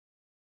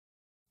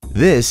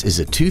This is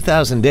a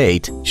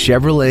 2008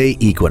 Chevrolet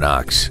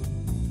Equinox.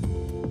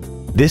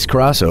 This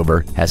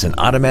crossover has an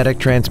automatic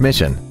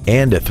transmission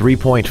and a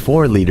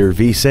 3.4-liter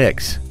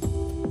V6.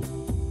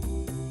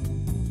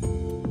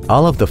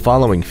 All of the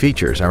following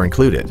features are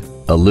included: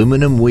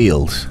 aluminum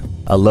wheels,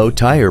 a low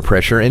tire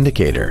pressure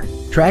indicator,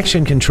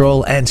 traction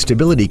control and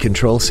stability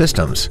control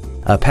systems,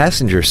 a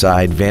passenger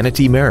side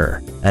vanity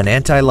mirror, an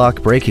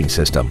anti-lock braking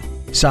system,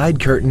 side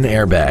curtain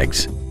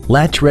airbags,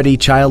 latch-ready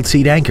child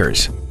seat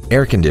anchors,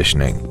 air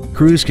conditioning,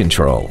 cruise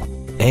control,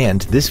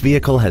 and this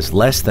vehicle has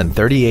less than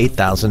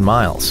 38,000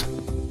 miles.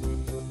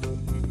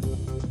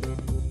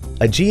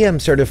 A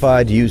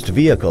GM-certified used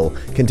vehicle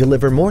can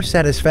deliver more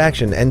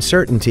satisfaction and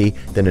certainty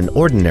than an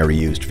ordinary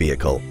used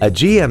vehicle. A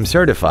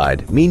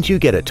GM-certified means you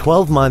get a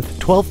 12-month,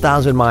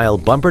 12,000-mile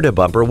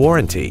bumper-to-bumper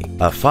warranty,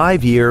 a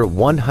 5-year,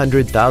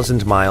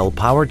 100,000-mile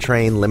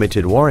powertrain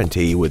limited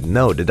warranty with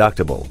no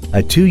deductible,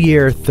 a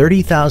 2-year,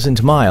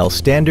 30,000-mile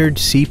standard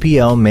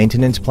CPO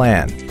maintenance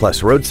plan,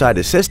 plus roadside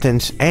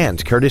assistance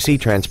and courtesy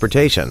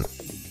transportation.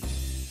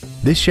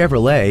 This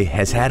Chevrolet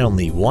has had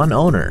only one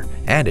owner,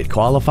 and it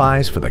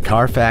qualifies for the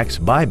Carfax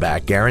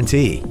buyback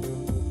guarantee.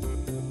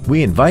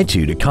 We invite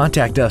you to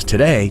contact us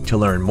today to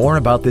learn more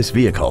about this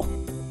vehicle.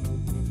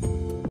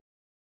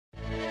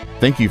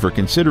 Thank you for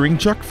considering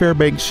Chuck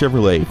Fairbanks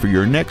Chevrolet for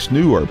your next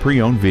new or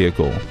pre-owned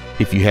vehicle.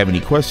 If you have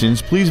any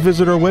questions, please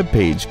visit our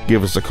webpage,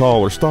 give us a call,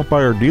 or stop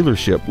by our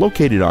dealership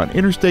located on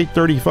Interstate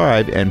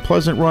 35 and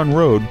Pleasant Run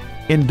Road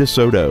in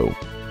DeSoto.